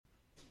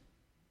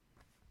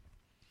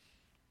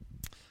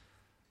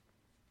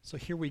So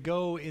here we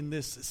go in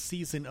this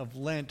season of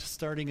Lent,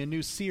 starting a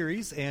new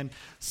series. And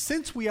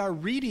since we are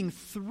reading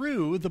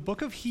through the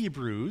book of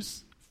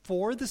Hebrews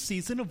for the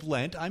season of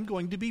Lent, I'm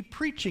going to be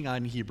preaching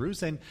on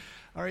Hebrews. And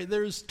all right,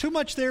 there's too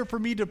much there for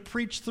me to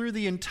preach through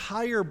the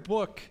entire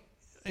book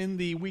in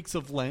the weeks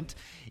of Lent,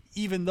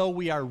 even though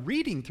we are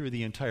reading through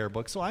the entire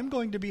book. So I'm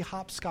going to be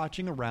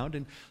hopscotching around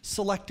and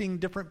selecting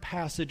different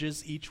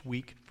passages each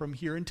week from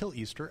here until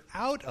Easter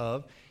out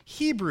of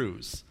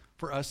Hebrews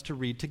for us to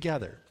read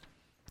together.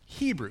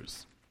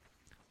 Hebrews.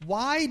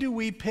 Why do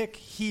we pick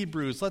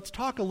Hebrews? Let's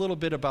talk a little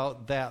bit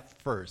about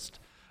that first,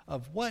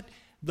 of what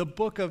the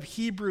book of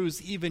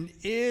Hebrews even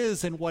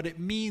is and what it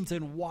means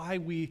and why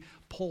we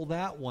pull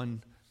that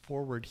one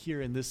forward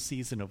here in this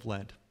season of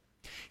Lent.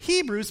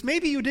 Hebrews,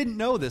 maybe you didn't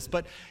know this,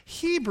 but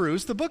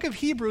Hebrews, the book of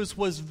Hebrews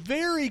was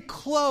very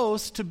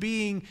close to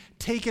being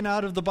taken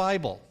out of the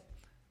Bible,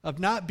 of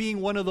not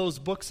being one of those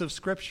books of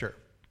Scripture.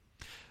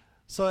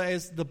 So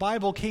as the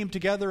Bible came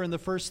together in the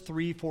first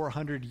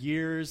 300-400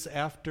 years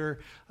after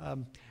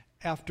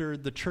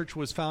the church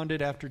was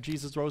founded, after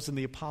Jesus rose and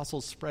the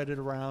apostles spread it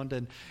around,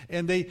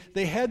 and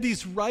they had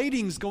these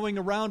writings going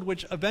around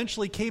which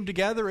eventually came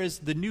together as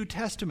the New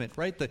Testament,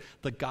 right?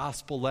 The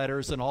gospel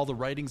letters and all the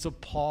writings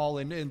of Paul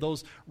and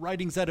those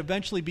writings that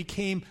eventually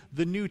became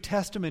the New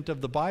Testament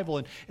of the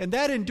Bible. And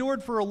that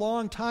endured for a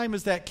long time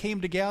as that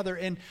came together.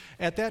 And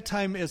at that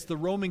time, as the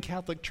Roman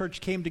Catholic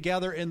Church came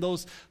together and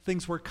those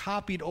things were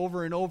copied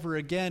over and over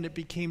again, it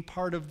became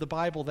part of the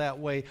Bible that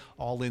way,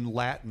 all in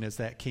Latin as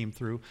that came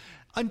through.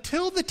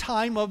 Until the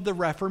time of the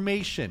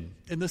Reformation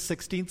in the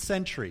 16th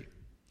century.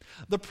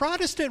 The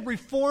Protestant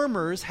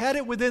reformers had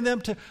it within them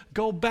to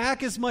go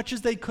back as much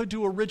as they could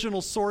to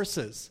original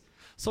sources.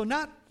 So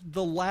not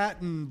the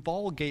Latin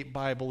Vulgate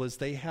Bible as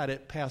they had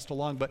it passed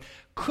along, but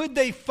could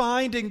they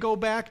find and go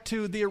back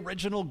to the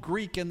original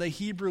Greek and the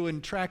Hebrew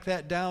and track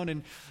that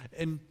down?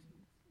 And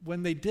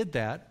when they did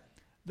that,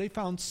 they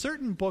found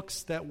certain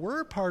books that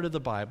were part of the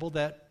Bible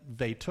that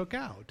they took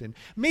out. And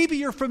maybe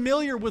you're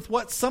familiar with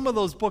what some of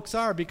those books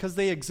are because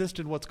they exist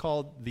in what's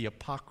called the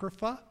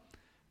Apocrypha,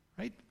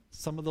 right?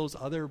 Some of those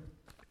other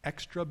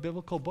extra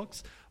biblical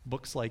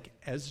books like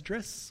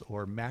Esdras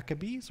or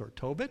Maccabees or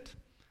Tobit,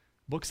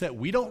 books that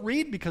we don't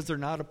read because they're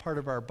not a part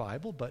of our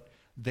Bible, but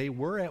they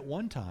were at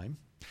one time.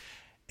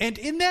 And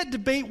in that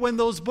debate when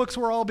those books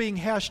were all being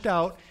hashed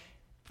out,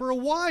 for a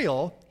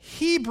while,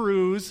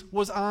 Hebrews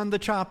was on the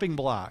chopping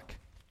block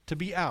to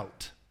be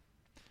out.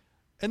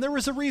 And there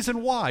was a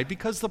reason why,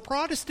 because the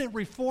Protestant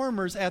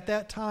reformers at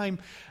that time,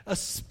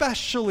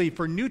 especially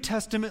for New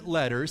Testament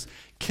letters,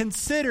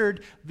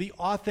 considered the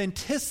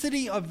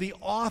authenticity of the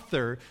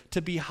author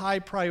to be high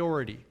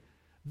priority.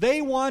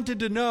 They wanted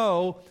to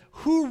know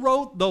who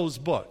wrote those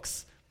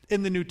books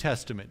in the New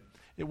Testament.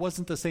 It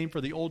wasn't the same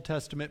for the Old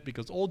Testament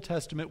because Old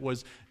Testament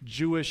was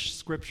Jewish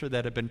scripture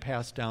that had been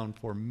passed down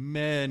for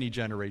many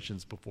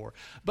generations before.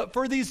 But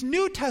for these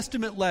New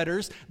Testament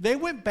letters, they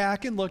went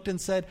back and looked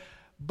and said,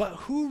 but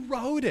who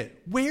wrote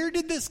it? Where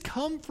did this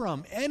come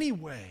from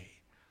anyway?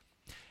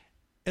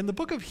 And the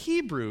book of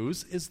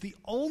Hebrews is the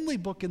only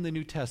book in the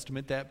New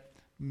Testament that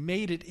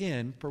made it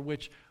in for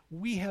which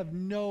we have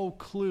no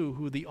clue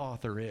who the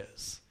author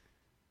is.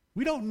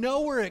 We don't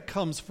know where it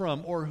comes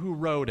from or who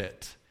wrote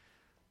it.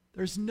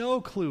 There's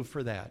no clue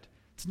for that.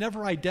 It's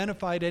never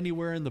identified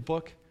anywhere in the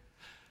book.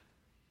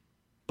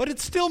 But it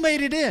still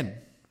made it in.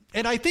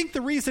 And I think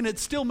the reason it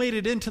still made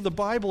it into the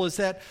Bible is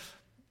that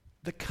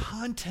the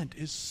content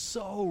is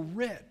so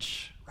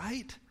rich,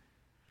 right?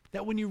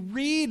 That when you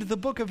read the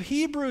book of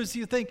Hebrews,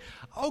 you think,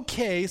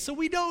 okay, so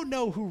we don't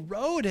know who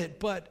wrote it,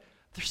 but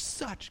there's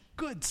such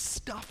good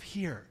stuff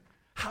here.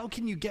 How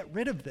can you get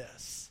rid of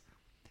this?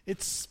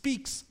 It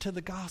speaks to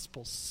the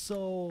gospel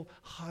so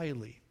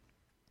highly.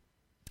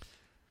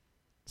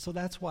 So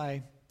that's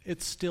why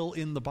it's still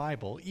in the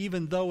Bible,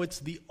 even though it's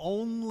the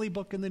only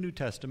book in the New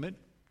Testament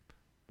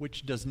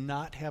which does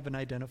not have an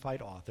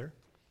identified author,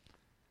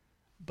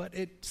 but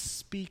it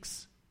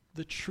speaks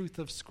the truth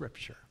of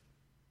Scripture.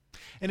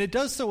 And it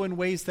does so in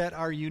ways that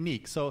are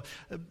unique. So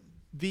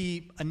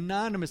the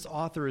anonymous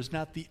author is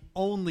not the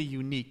only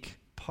unique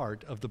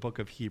part of the book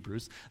of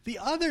Hebrews. The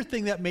other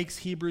thing that makes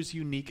Hebrews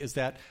unique is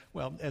that,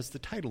 well, as the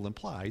title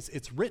implies,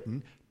 it's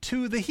written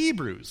to the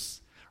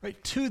Hebrews.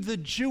 Right, to the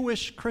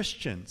Jewish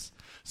Christians.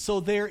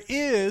 So there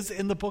is,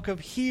 in the book of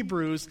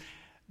Hebrews,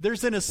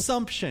 there's an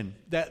assumption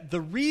that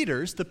the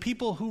readers, the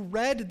people who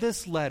read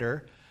this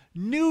letter,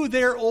 knew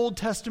their Old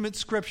Testament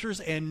scriptures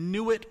and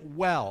knew it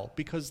well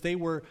because they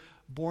were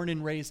born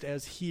and raised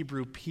as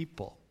Hebrew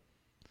people.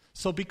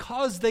 So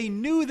because they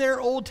knew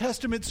their Old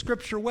Testament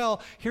scripture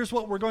well, here's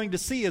what we're going to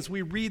see as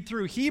we read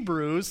through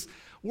Hebrews.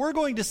 We're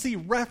going to see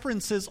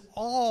references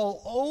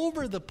all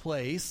over the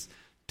place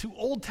to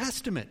Old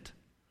Testament.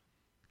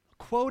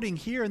 Quoting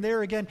here and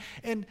there again,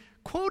 and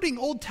quoting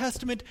Old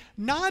Testament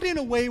not in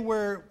a way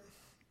where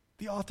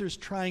the author's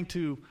trying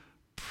to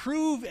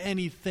prove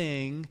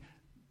anything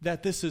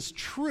that this is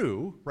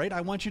true, right?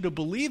 I want you to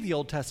believe the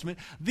Old Testament.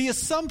 The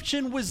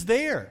assumption was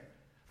there.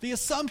 The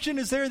assumption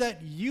is there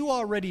that you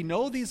already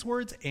know these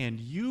words and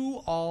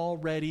you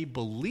already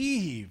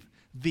believe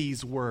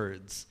these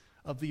words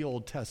of the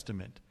Old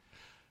Testament.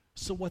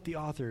 So what the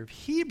author of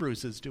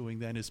Hebrews is doing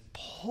then is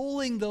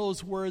pulling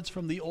those words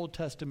from the Old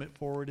Testament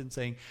forward and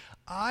saying,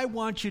 I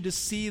want you to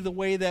see the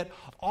way that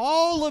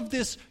all of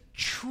this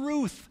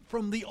truth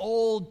from the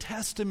Old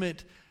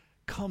Testament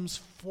comes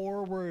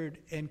forward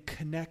and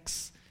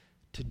connects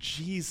to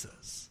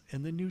Jesus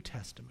in the New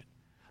Testament.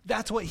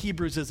 That's what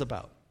Hebrews is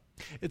about.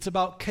 It's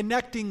about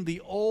connecting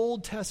the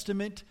Old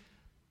Testament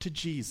to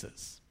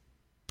Jesus.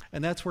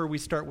 And that's where we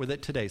start with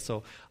it today.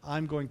 So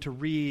I'm going to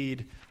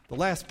read the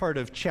last part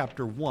of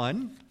chapter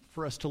 1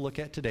 for us to look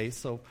at today.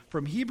 So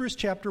from Hebrews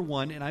chapter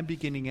 1, and I'm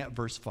beginning at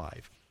verse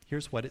 5.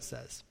 Here's what it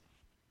says.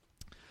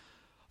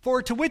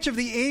 For to which of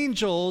the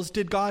angels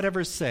did God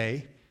ever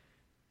say,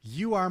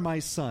 you are my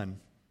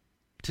son,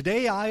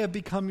 today I have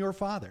become your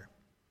father?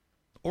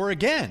 Or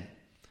again,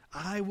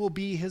 I will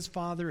be his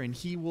father and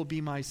he will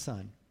be my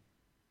son.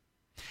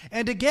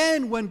 And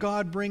again, when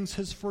God brings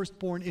his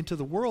firstborn into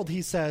the world,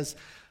 he says,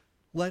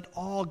 let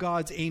all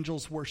God's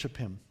angels worship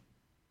him.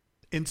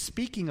 In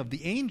speaking of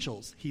the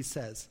angels, he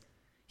says,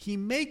 he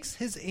makes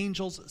his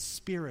angels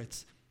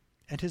spirits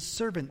and his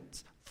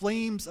servants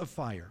flames of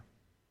fire.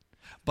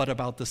 But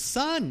about the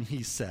Son,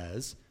 he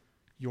says,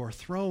 your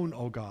throne,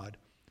 O God,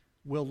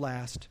 will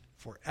last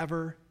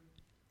forever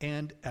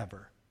and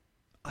ever.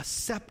 A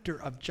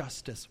scepter of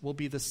justice will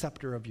be the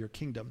scepter of your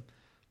kingdom.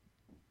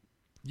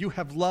 You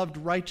have loved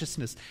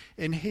righteousness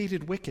and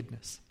hated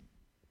wickedness.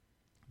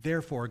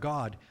 Therefore,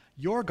 God,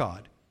 your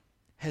God,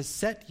 has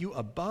set you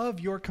above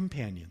your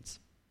companions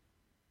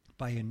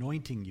by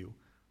anointing you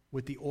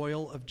with the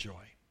oil of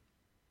joy.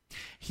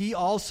 He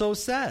also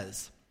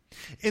says,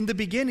 in the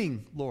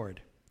beginning,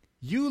 Lord,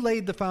 you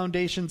laid the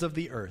foundations of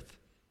the earth,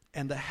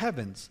 and the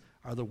heavens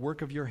are the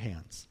work of your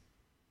hands.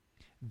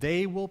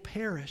 They will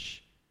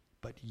perish,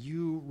 but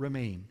you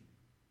remain.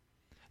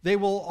 They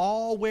will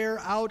all wear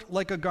out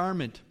like a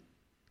garment.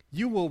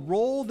 You will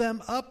roll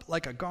them up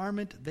like a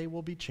garment. They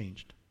will be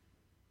changed.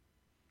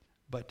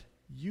 But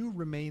you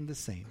remain the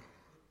same,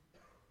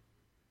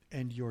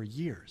 and your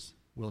years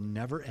will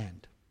never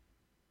end.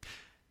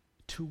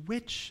 To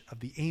which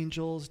of the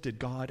angels did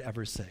God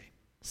ever say,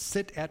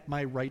 sit at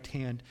my right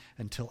hand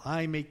until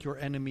I make your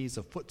enemies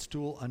a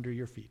footstool under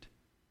your feet?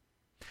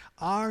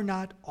 Are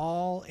not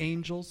all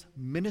angels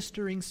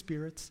ministering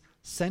spirits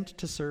sent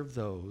to serve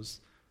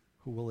those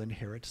who will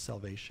inherit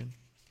salvation?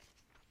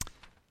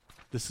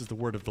 This is the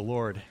word of the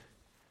Lord.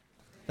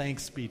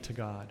 Thanks be to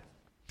God.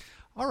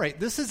 All right,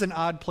 this is an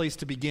odd place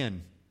to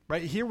begin,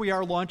 right? Here we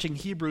are launching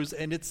Hebrews,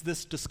 and it's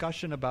this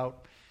discussion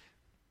about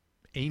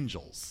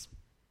angels.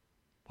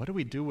 What do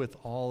we do with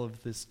all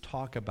of this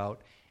talk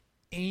about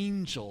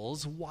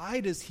angels? Why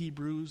does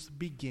Hebrews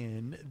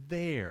begin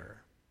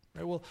there?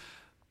 Right, well,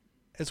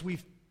 as we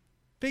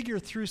figure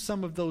through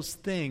some of those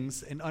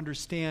things and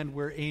understand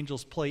where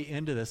angels play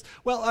into this,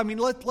 well, I mean,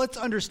 let's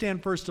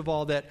understand first of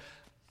all that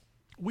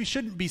we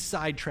shouldn't be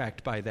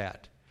sidetracked by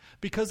that.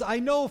 Because I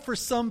know for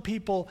some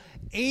people,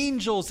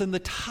 angels and the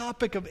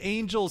topic of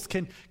angels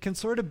can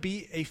sort of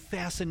be a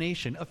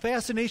fascination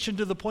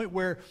to the point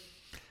where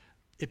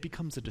it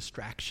becomes a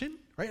distraction,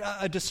 right?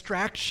 A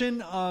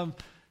distraction of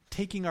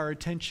taking our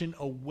attention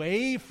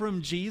away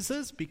from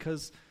Jesus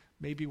because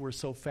maybe we're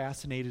so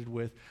fascinated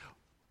with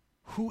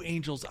who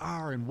angels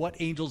are and what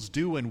angels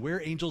do and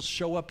where angels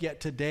show up yet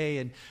today.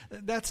 And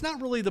that's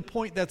not really the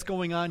point that's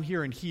going on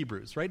here in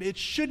Hebrews, right? It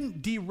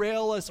shouldn't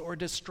derail us or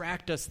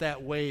distract us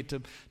that way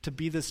to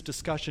be this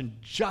discussion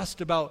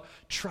just about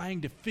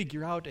trying to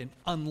figure out and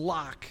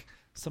unlock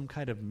some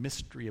kind of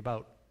mystery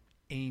about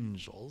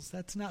angels.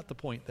 That's not the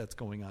point that's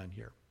going on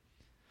here.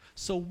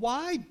 So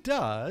why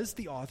does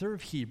the author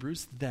of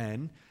Hebrews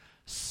then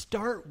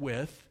start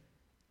with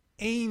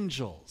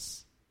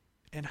angels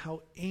and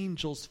how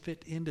angels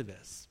fit into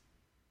this?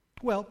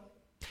 Well,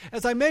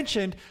 as I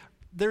mentioned,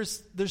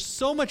 there's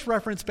so much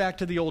reference back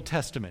to the Old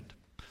Testament.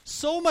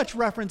 So much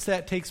reference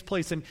that takes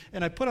place. And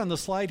I put on the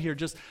slide here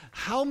just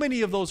how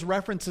many of those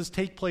references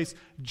take place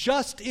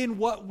just in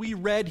what we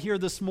read here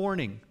this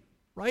morning.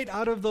 Right?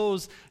 Out of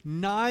those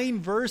 9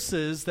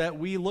 verses that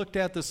we looked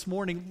at this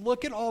morning,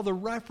 look at all the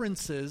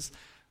references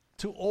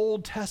to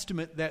Old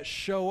Testament that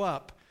show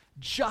up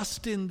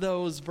just in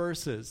those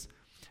verses.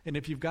 And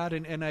if you've got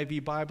an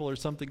NIV Bible or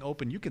something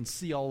open, you can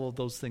see all of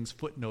those things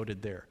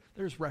footnoted there.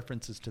 There's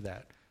references to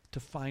that to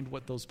find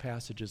what those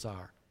passages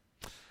are.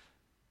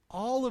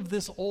 All of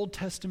this Old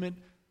Testament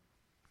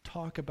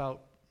talk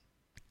about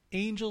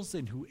angels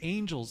and who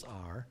angels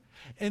are,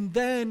 and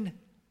then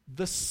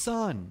the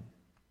Son,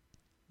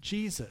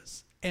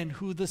 Jesus, and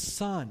who the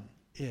Son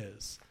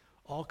is,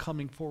 all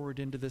coming forward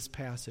into this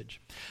passage.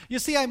 You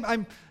see,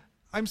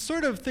 I'm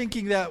sort of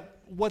thinking that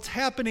what's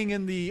happening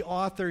in the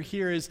author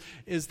here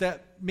is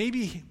that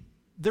maybe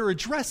they're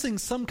addressing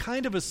some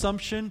kind of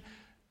assumption,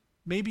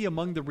 maybe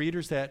among the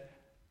readers, that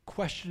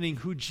questioning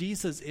who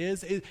Jesus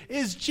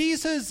is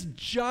Jesus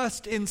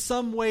just in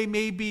some way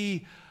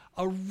maybe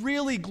a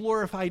really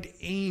glorified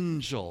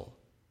angel,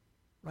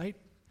 right?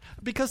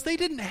 Because they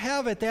didn't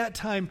have at that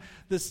time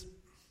this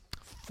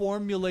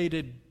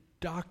formulated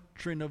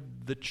doctrine of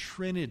the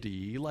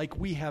Trinity like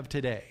we have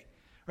today.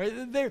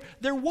 Right?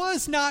 There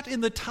was not in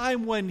the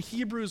time when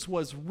Hebrews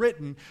was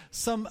written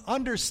some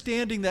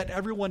understanding that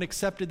everyone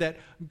accepted that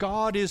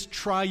God is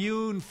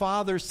triune,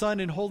 Father, Son,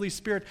 and Holy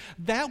Spirit.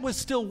 That was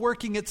still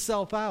working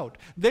itself out.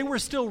 They were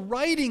still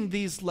writing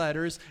these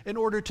letters in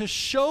order to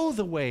show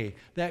the way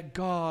that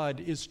God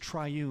is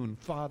triune,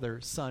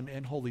 Father, Son,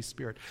 and Holy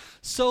Spirit.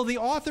 So the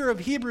author of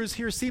Hebrews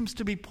here seems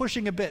to be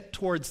pushing a bit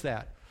towards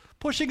that.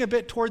 Pushing a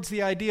bit towards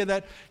the idea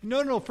that,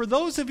 no, for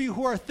those of you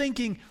who are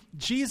thinking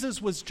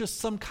Jesus was just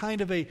some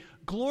kind of a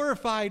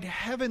glorified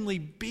heavenly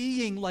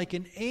being like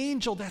an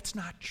angel, that's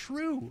not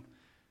true.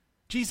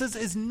 Jesus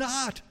is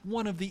not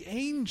one of the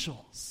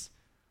angels.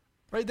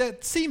 Right?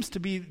 That seems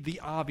to be the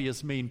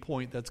obvious main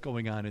point that's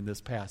going on in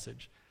this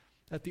passage,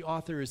 that the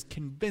author is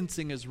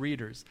convincing his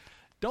readers.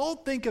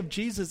 Don't think of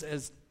Jesus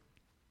as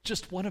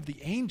just one of the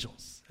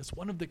angels, as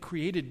one of the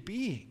created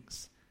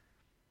beings.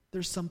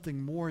 There's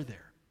something more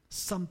there.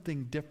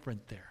 Something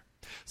different there.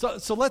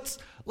 So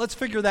let's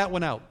figure that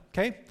one out,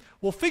 okay?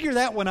 We'll figure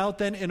that one out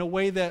then in a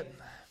way that,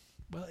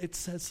 well, it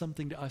says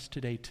something to us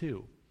today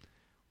too.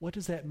 What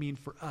does that mean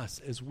for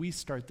us as we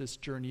start this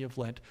journey of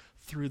Lent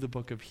through the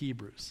book of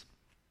Hebrews?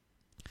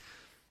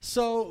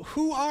 So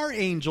who are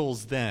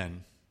angels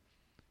then?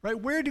 Right?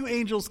 Where do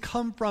angels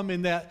come from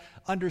in that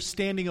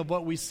understanding of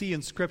what we see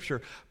in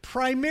Scripture?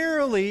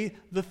 Primarily,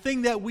 the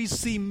thing that we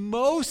see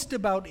most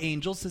about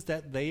angels is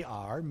that they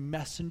are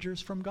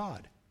messengers from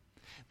God.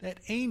 That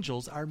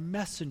angels are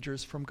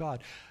messengers from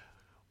God.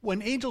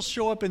 When angels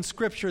show up in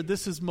Scripture,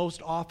 this is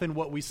most often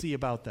what we see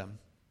about them,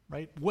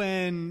 right?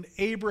 When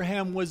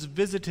Abraham was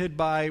visited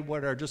by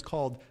what are just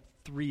called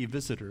 3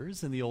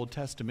 visitors in the Old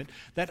Testament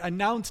that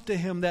announced to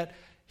him that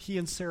he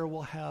and Sarah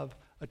will have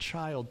a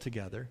child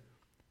together,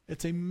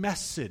 it's a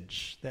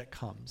message that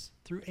comes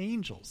through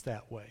angels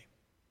that way.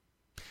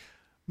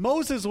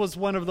 Moses was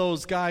one of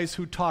those guys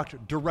who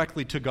talked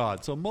directly to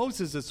God. So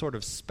Moses is sort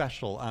of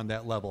special on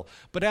that level.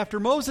 But after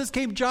Moses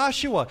came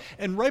Joshua,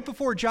 and right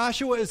before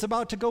Joshua is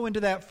about to go into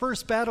that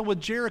first battle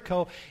with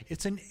Jericho,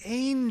 it's an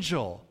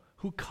angel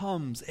who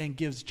comes and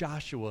gives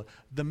Joshua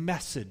the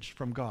message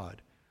from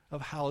God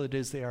of how it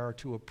is they are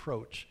to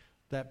approach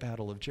that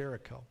battle of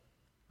Jericho,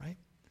 right?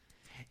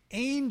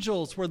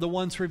 Angels were the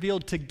ones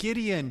revealed to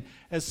Gideon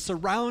as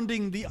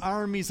surrounding the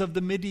armies of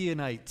the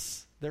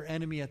Midianites, their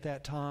enemy at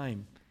that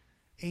time.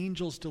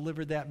 Angels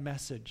delivered that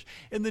message.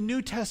 In the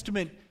New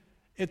Testament,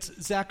 it's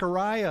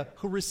Zechariah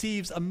who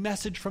receives a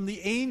message from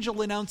the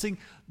angel announcing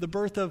the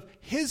birth of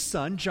his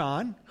son,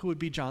 John, who would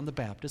be John the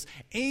Baptist.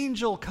 An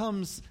angel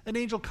comes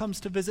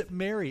to visit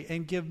Mary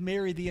and give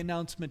Mary the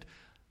announcement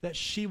that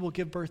she will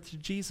give birth to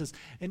Jesus.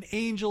 An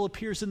angel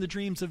appears in the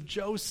dreams of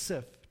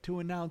Joseph to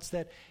announce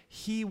that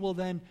he will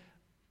then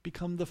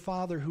become the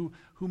father who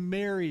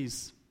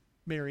marries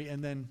Mary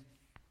and then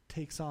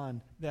takes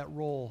on that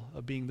role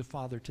of being the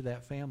father to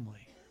that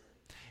family.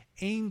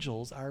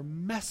 Angels are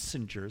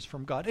messengers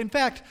from God. In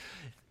fact,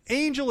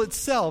 angel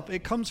itself,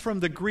 it comes from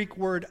the Greek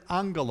word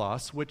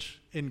angelos,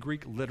 which in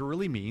Greek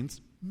literally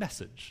means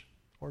message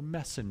or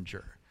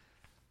messenger.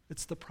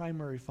 It's the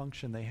primary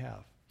function they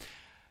have.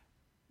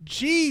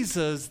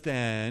 Jesus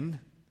then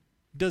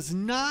does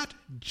not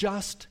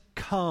just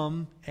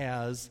come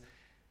as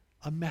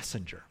a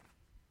messenger.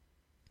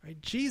 Right?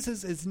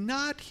 Jesus is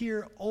not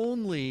here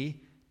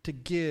only to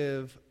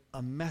give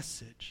a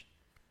message.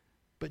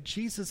 But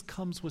Jesus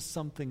comes with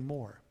something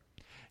more.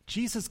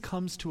 Jesus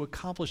comes to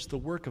accomplish the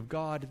work of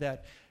God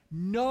that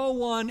no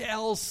one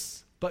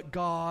else but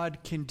God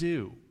can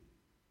do.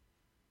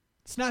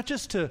 It's not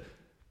just to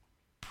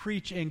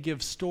preach and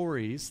give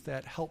stories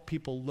that help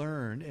people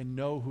learn and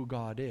know who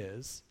God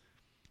is,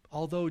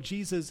 although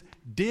Jesus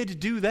did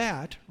do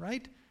that,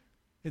 right?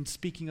 In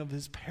speaking of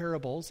his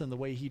parables and the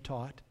way he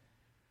taught.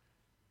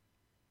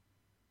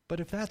 But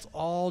if that's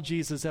all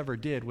Jesus ever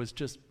did was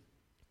just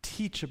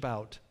teach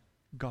about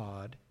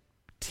God,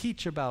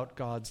 teach about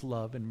God's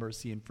love and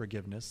mercy and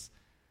forgiveness,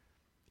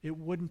 it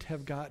wouldn't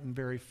have gotten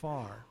very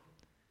far.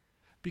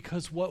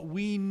 Because what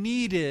we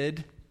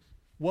need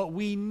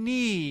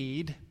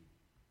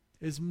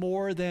is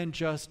more than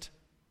just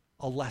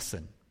a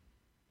lesson,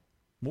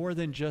 more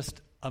than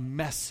just a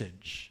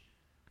message,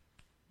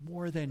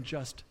 more than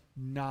just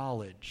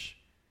knowledge.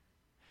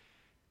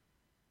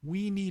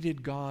 We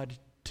needed God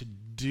to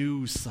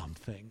do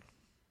something,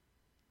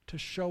 to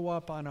show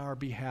up on our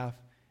behalf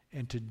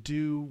and to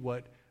do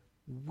what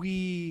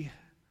we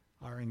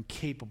are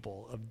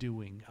incapable of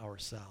doing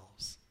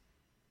ourselves.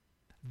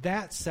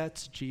 That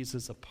sets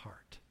Jesus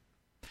apart.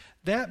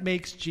 That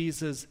makes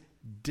Jesus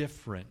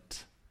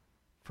different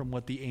from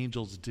what the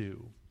angels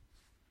do.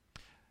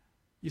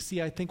 You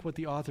see, I think what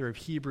the author of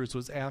Hebrews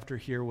was after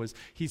here was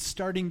he's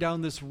starting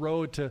down this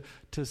road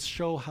to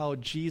show how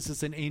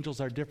Jesus and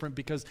angels are different,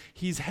 because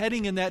he's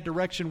heading in that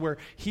direction where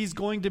he's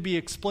going to be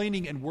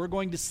explaining, and we're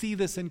going to see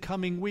this in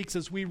coming weeks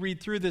as we read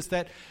through this,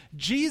 that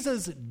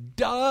Jesus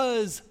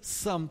does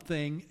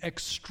something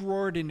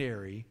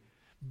extraordinary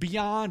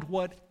beyond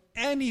what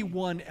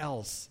anyone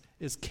else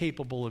is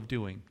capable of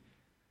doing.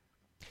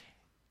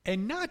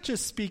 And not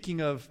just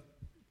speaking of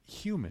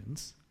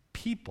humans,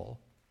 people,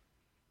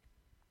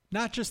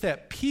 not just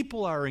that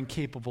people are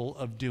incapable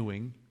of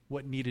doing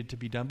what needed to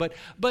be done,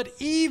 but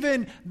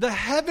even the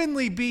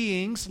heavenly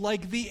beings,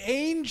 like the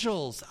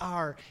angels,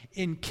 are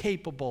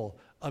incapable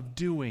of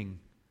doing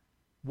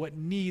what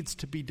needs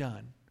to be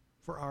done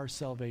for our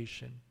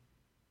salvation.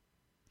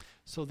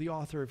 So the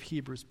author of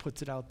Hebrews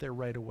puts it out there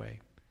right away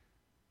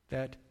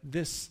that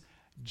this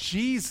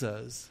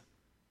Jesus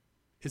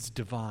is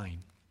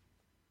divine,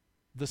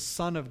 the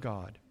Son of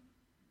God,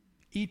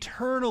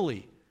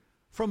 eternally,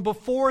 from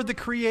before the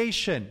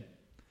creation.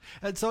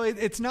 And so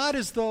it's not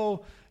as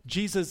though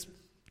Jesus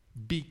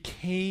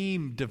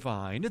became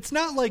divine. It's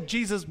not like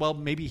Jesus, well,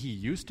 maybe he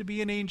used to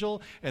be an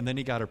angel and then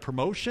he got a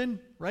promotion,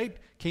 right?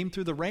 Came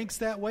through the ranks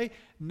that way.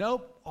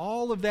 Nope,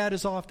 all of that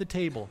is off the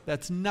table.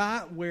 That's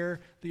not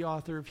where the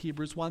author of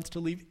Hebrews wants to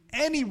leave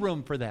any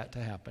room for that to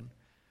happen.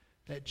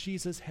 That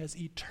Jesus has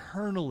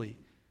eternally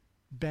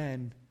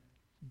been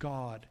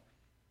God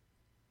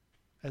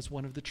as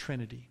one of the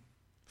Trinity,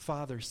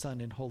 Father,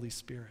 Son, and Holy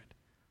Spirit,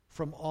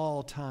 from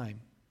all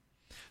time.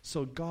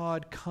 So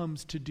God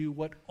comes to do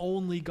what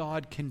only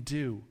God can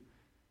do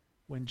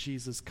when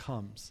Jesus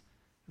comes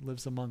and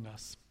lives among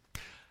us.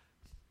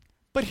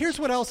 But here's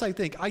what else I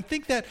think. I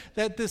think that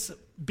this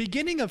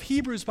beginning of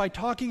Hebrews by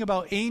talking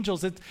about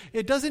angels,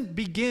 it doesn't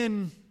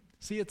begin,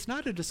 see, it's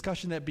not a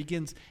discussion that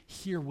begins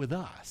here with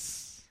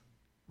us,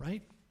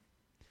 right?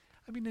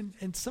 I mean,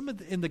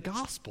 in the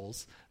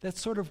Gospels,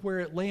 that's sort of where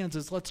it lands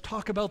is let's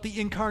talk about the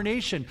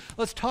incarnation.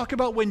 Let's talk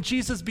about when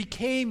Jesus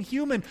became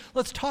human.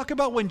 Let's talk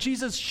about when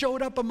Jesus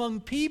showed up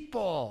among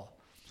people.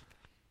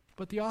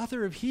 But the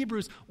author of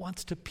Hebrews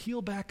wants to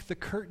peel back the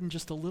curtain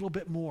just a little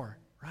bit more,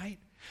 right?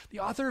 The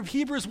author of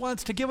Hebrews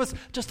wants to give us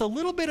just a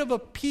little bit of a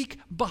peek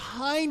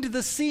behind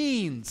the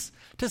scenes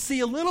to see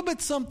a little bit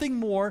something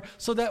more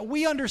so that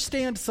we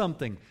understand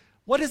something.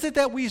 What is it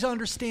that we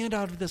understand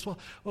out of this? Well,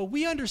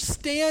 we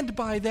understand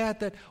by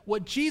that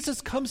what Jesus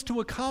comes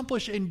to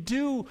accomplish and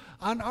do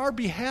on our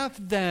behalf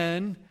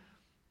then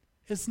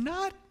is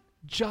not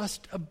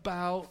just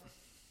about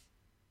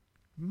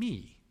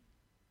me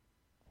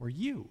or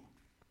you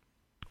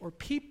or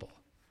people.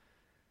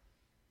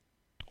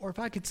 Or if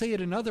I could say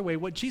it another way,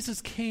 what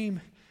Jesus came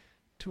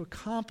to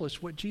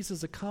accomplish, what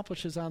Jesus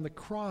accomplishes on the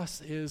cross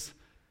is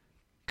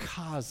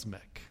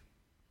cosmic.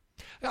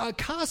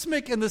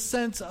 Cosmic in the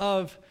sense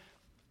of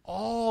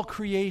all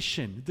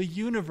creation, the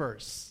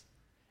universe,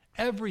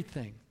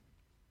 everything.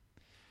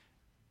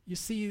 You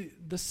see,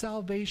 the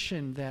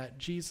salvation that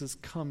Jesus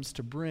comes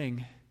to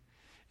bring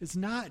is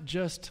not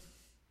just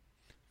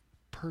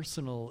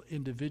personal,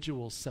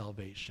 individual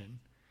salvation.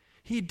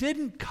 He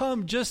didn't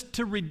come just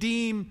to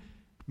redeem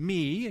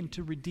me and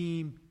to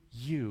redeem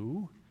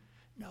you.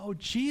 No,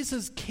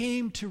 Jesus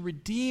came to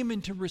redeem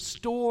and to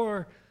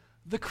restore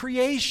the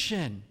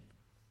creation,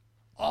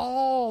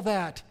 all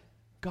that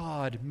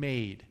God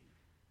made.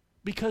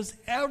 Because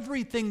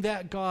everything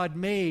that God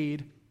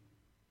made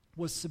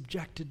was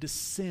subjected to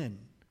sin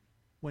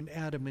when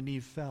Adam and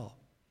Eve fell.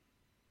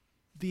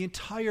 The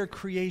entire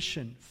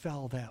creation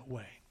fell that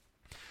way.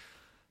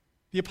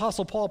 The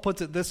Apostle Paul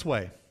puts it this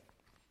way.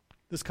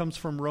 This comes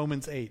from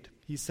Romans 8.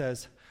 He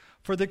says,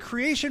 "For the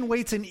creation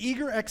waits in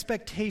eager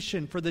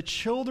expectation for the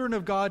children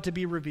of God to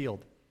be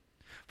revealed.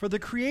 For the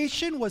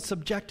creation was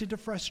subjected to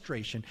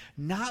frustration,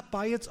 not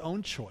by its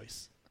own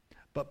choice,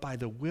 but by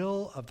the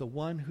will of the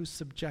one who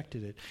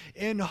subjected it,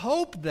 in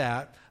hope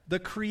that the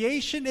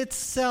creation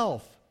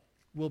itself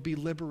will be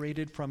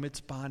liberated from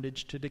its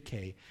bondage to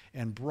decay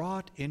and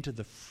brought into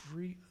the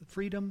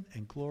freedom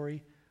and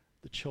glory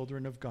the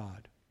children of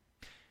God.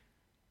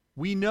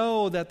 We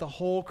know that the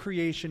whole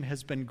creation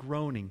has been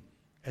groaning,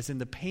 as in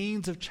the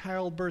pains of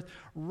childbirth,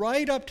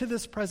 right up to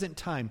this present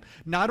time.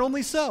 Not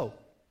only so,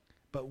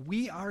 but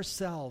we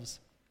ourselves,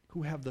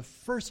 who have the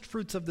first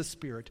fruits of the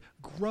Spirit,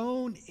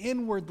 groan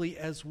inwardly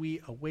as we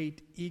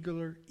await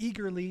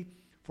eagerly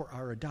for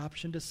our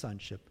adoption to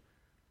sonship,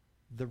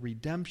 the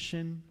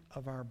redemption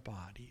of our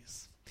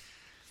bodies."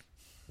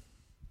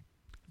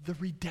 The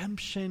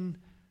redemption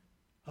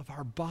of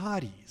our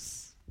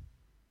bodies.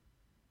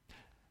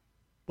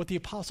 What the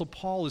Apostle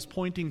Paul is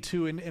pointing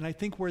to, and I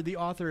think where the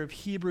author of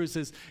Hebrews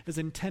is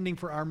intending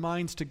for our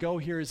minds to go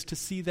here, is to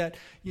see that,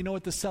 you know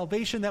what, the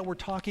salvation that we're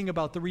talking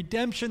about, the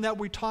redemption that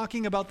we're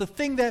talking about, the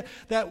thing that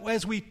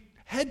as we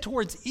head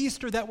towards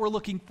Easter that we're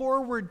looking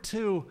forward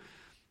to,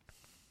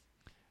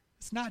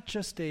 it's not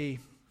just a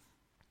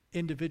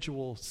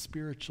individual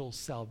spiritual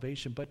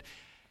salvation, but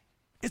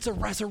it's a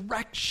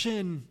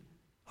resurrection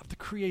of the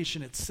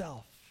creation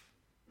itself.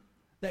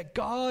 That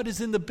God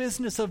is in the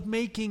business of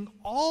making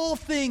all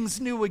things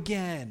new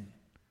again.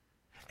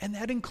 And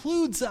that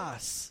includes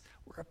us.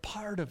 We're a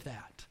part of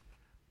that.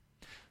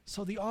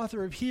 So the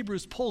author of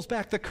Hebrews pulls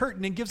back the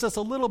curtain and gives us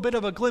a little bit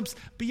of a glimpse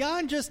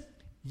beyond just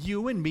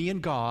you and me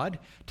and God,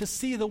 to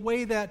see the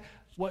way that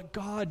what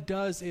God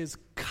does is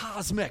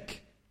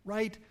cosmic,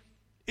 right?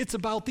 It's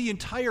about the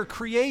entire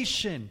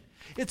creation.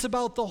 It's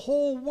about the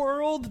whole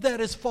world that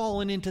has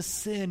fallen into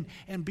sin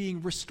and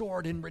being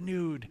restored and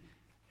renewed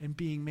and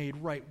being made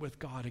right with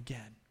God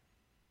again.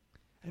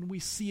 And we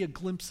see a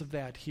glimpse of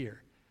that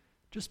here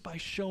just by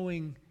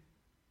showing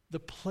the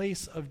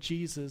place of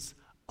Jesus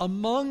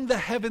among the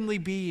heavenly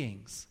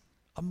beings,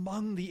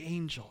 among the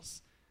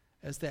angels,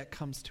 as that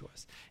comes to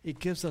us. It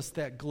gives us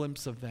that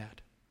glimpse of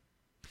that.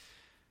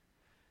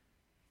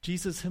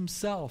 Jesus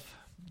himself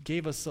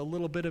gave us a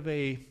little bit of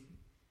a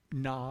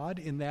nod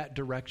in that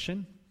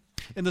direction.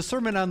 In the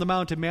Sermon on the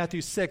Mount in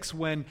Matthew 6,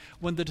 when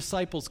the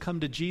disciples come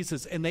to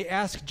Jesus and they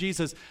ask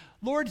Jesus,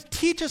 Lord,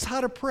 teach us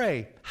how to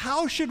pray.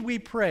 How should we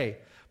pray?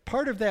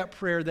 Part of that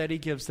prayer that he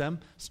gives them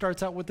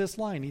starts out with this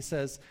line. He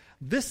says,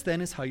 this then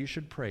is how you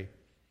should pray.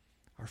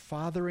 Our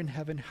Father in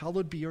heaven,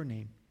 hallowed be your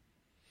name.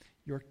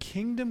 Your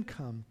kingdom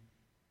come,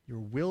 your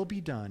will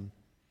be done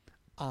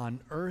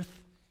on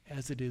earth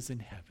as it is in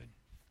heaven.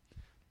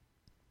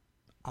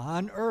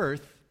 On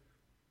earth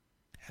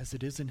as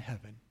it is in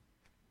heaven.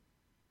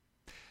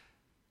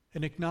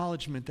 An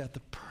acknowledgement that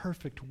the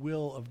perfect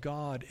will of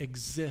God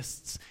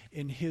exists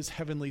in his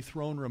heavenly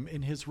throne room,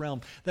 in his realm.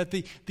 That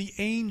the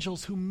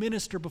angels who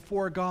minister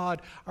before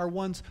God are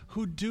ones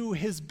who do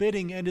his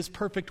bidding and his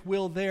perfect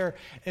will there.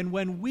 And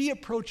when we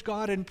approach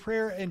God in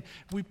prayer and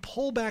we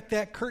pull back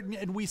that curtain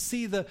and we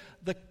see the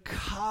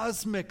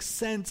cosmic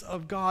sense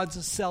of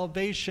God's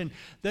salvation,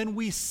 then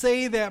we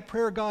say that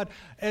prayer, God,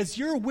 as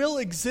your will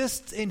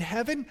exists in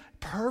heaven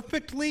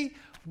perfectly,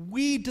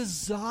 we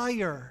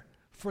desire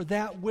for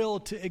that will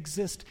to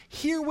exist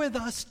here with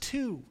us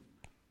too.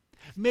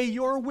 May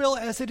your will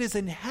as it is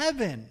in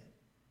heaven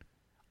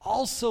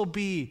also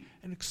be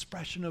an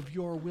expression of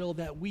your will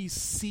that we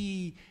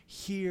see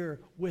here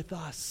with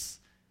us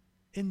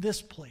in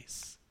this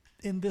place,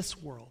 in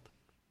this world.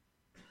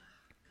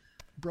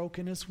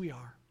 Broken as we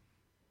are,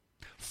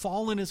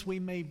 fallen as we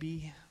may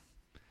be,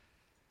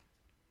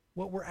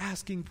 what we're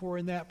asking for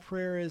in that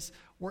prayer is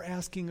we're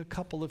asking a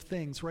couple of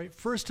things, right?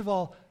 First of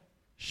all,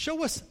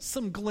 show us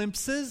some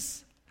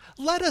glimpses.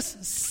 Let us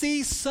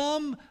see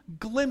some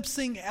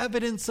glimpsing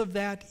evidence of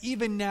that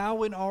even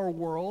now in our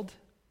world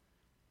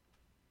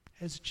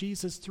as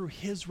Jesus, through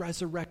his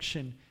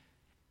resurrection,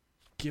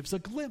 gives a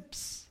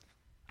glimpse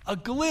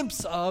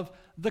of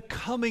the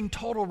coming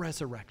total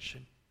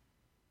resurrection.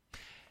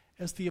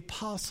 As the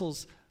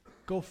apostles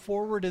go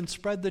forward and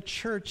spread the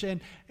church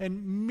and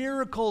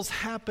miracles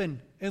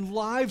happen and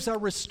lives are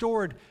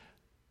restored,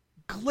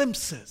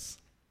 glimpses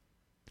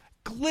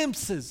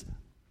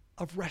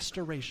of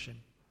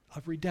restoration,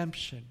 of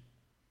redemption.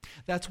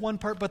 That's one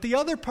part. But the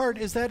other part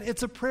is that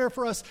it's a prayer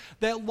for us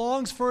that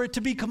longs for it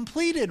to be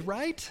completed,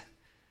 right?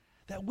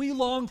 That we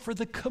long for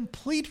the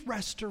complete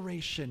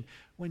restoration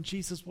when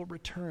Jesus will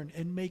return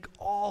and make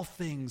all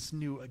things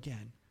new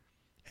again.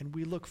 And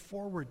we look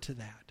forward to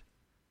that.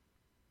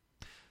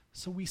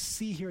 So we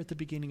see here at the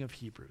beginning of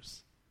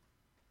Hebrews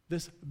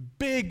this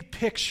big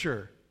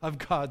picture of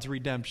God's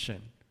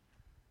redemption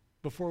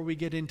before we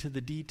get into the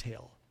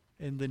detail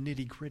and the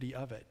nitty-gritty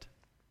of it.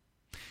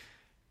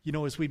 You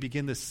know, as we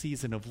begin this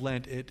season of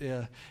Lent,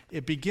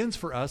 it begins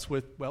for us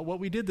with, well, what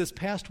we did this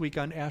past week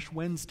on Ash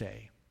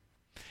Wednesday.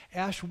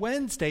 Ash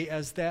Wednesday,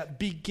 as that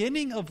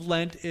beginning of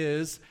Lent,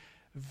 is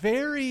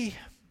very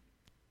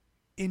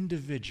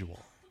individual.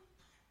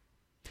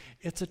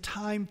 It's a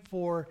time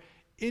for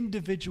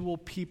individual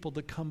people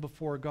to come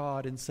before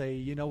God and say,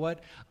 you know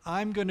what,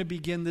 I'm going to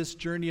begin this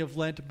journey of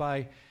Lent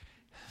by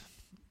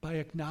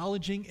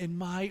acknowledging in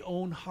my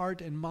own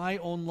heart and my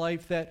own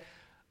life that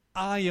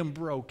I am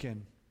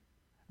broken.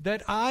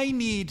 That I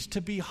need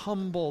to be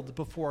humbled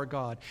before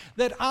God.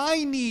 That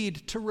I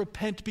need to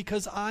repent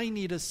because I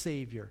need a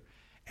Savior.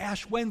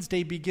 Ash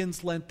Wednesday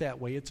begins Lent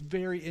that way. It's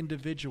very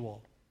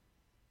individual.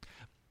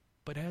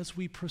 But as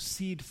we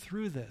proceed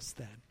through this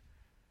then,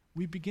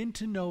 we begin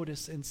to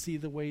notice and see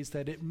the ways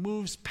that it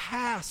moves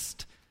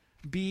past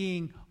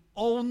being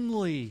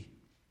only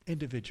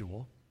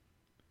individual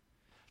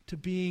to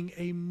being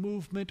a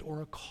movement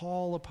or a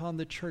call upon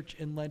the church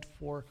in Lent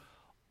for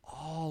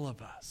all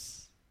of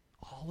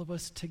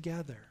us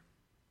together.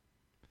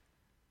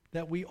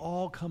 That we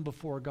all come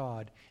before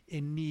God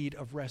in need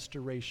of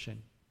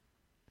restoration.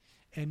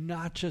 And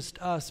not just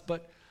us,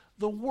 but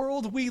the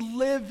world we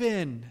live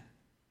in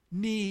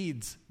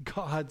needs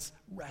God's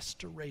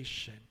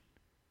restoration.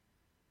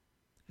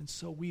 And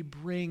so we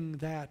bring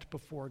that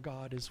before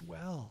God as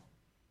well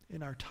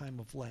in our time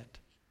of Lent.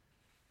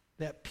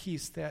 That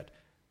peace that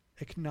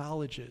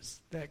acknowledges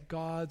that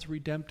God's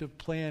redemptive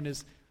plan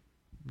is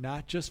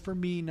not just for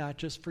me, not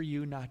just for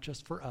you, not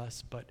just for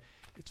us, but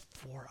it's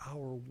for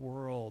our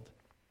world.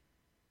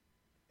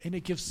 And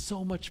it gives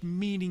so much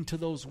meaning to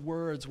those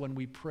words when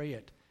we pray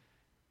it.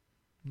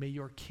 May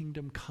your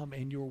kingdom come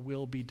and your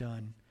will be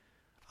done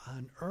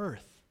on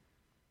earth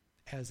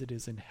as it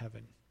is in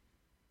heaven.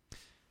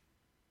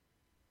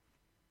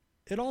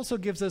 It also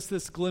gives us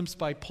this glimpse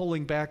by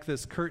pulling back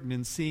this curtain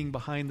and seeing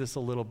behind this a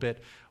little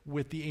bit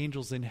with the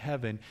angels in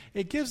heaven.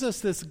 It gives us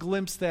this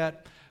glimpse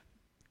that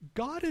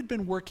God had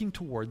been working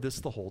toward this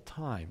the whole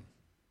time.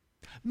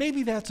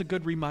 Maybe that's a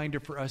good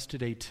reminder for us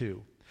today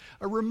too.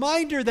 A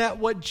reminder that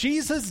what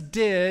Jesus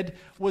did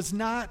was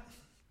not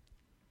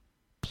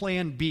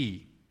plan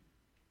B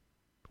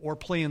or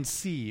plan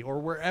C or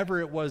wherever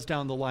it was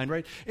down the line,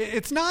 right?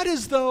 It's not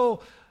as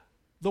though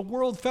the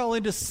world fell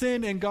into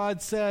sin and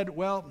God said,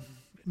 well,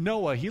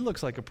 Noah, he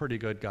looks like a pretty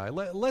good guy.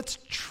 Let's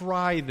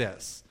try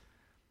this.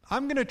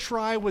 I'm going to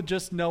try with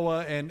just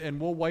Noah and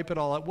we'll wipe it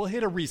all out. We'll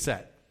hit a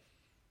reset.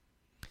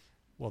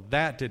 Well,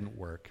 that didn't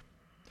work.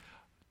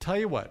 Tell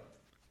you what,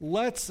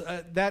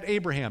 that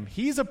Abraham,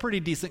 he's a pretty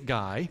decent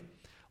guy.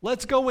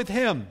 Let's go with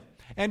him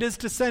and his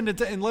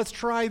descendants and let's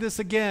try this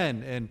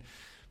again. And,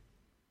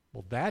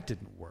 well, that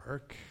didn't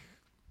work.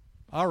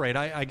 All right,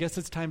 I guess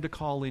it's time to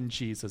call in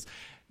Jesus.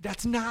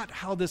 That's not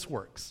how this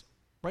works,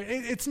 right?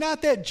 It's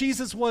not that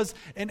Jesus was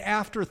an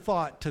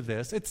afterthought to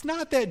this. It's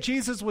not that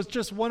Jesus was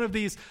just one of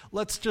these,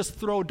 let's just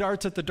throw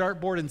darts at the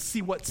dartboard and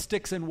see what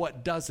sticks and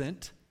what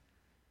doesn't.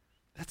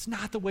 That's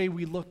not the way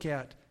we look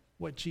at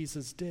what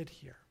Jesus did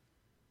here.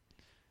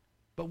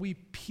 But we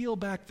peel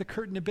back the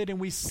curtain a bit and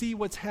we see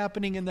what's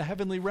happening in the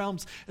heavenly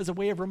realms as a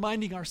way of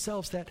reminding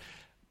ourselves that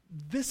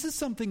this is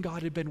something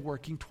God had been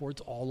working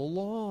towards all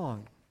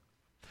along.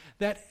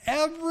 That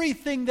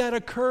everything that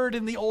occurred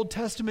in the Old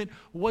Testament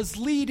was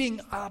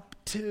leading up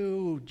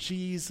to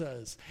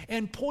Jesus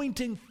and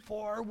pointing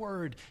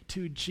forward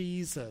to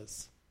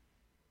Jesus.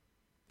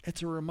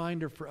 It's a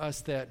reminder for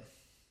us that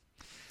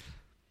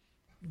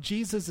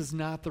Jesus is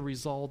not the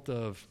result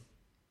of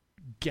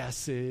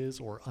guesses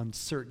or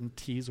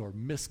uncertainties or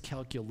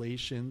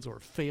miscalculations or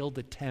failed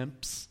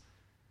attempts.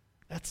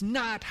 That's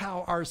not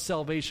how our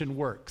salvation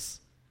works.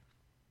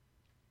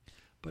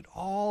 But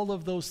all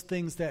of those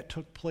things that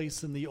took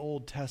place in the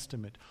Old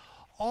Testament,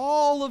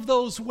 all of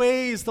those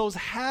ways, those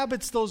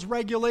habits, those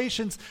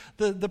regulations,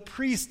 the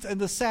priests and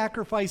the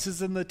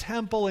sacrifices in the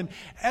temple and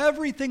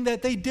everything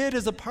that they did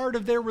as a part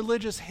of their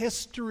religious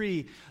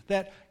history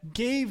that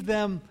gave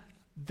them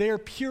their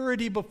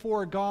purity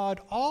before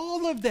God,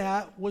 all of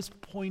that was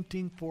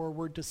pointing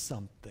forward to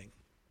something,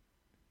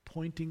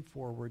 pointing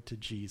forward to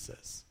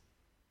Jesus.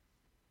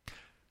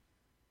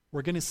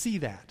 We're going to see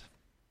that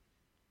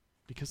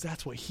because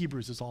that's what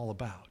Hebrews is all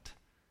about.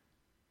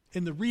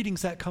 In the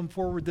readings that come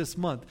forward this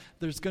month,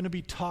 there's going to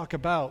be talk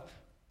about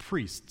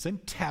priests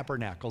and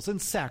tabernacles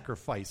and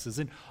sacrifices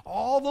and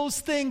all those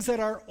things that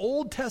are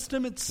Old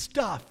Testament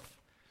stuff.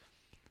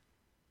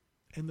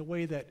 And the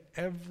way that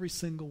every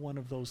single one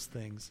of those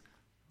things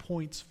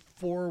points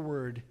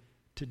forward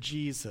to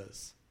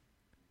Jesus,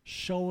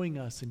 showing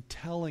us and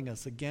telling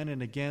us again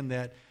and again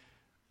that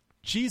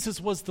Jesus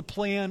was the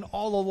plan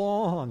all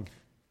along,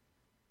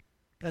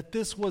 that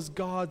this was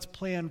God's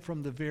plan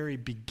from the very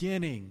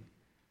beginning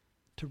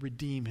to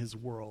redeem his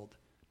world,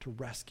 to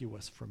rescue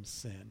us from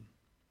sin.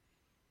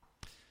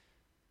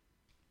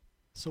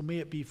 So may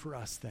it be for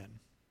us then,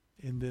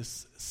 in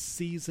this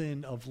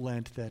season of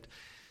Lent, that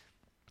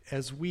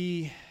as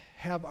we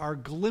have our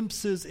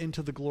glimpses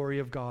into the glory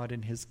of God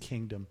and his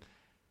kingdom,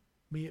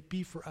 may it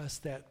be for us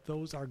that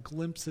those are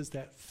glimpses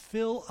that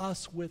fill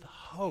us with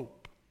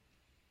hope,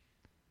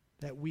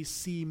 that we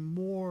see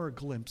more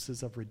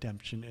glimpses of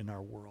redemption in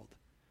our world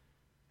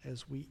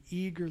as we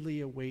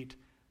eagerly await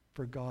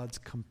for God's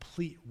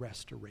complete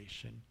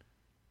restoration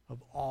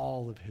of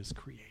all of his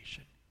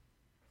creation.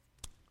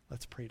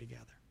 Let's pray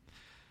together.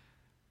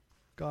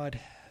 God,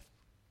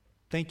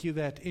 thank you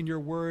that in your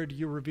word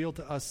you reveal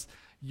to us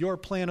your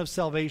plan of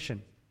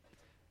salvation,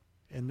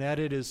 and that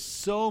it is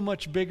so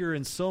much bigger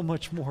and so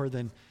much more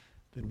than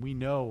we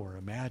know or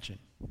imagine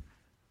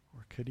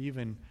or could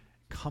even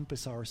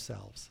compass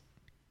ourselves.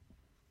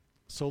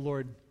 So,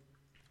 Lord,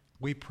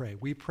 we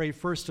pray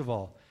first of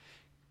all,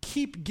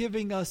 keep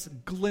giving us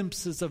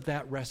glimpses of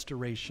that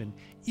restoration,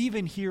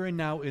 even here and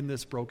now in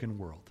this broken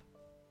world.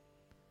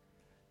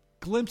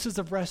 Glimpses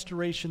of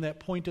restoration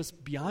that point us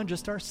beyond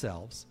just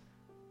ourselves,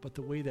 but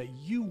the way that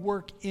you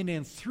work in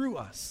and through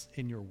us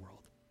in your world.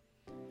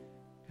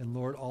 And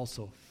Lord,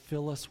 also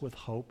fill us with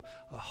hope,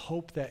 a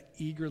hope that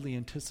eagerly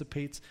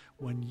anticipates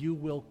when you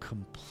will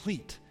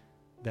complete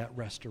that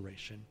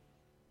restoration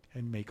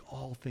and make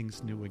all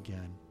things new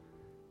again.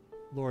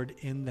 Lord,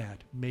 in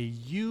that, may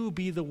you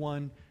be the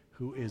one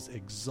who is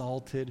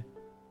exalted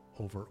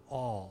over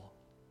all.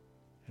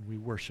 And we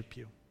worship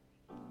you.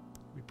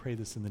 We pray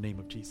this in the name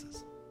of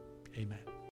Jesus. Amen.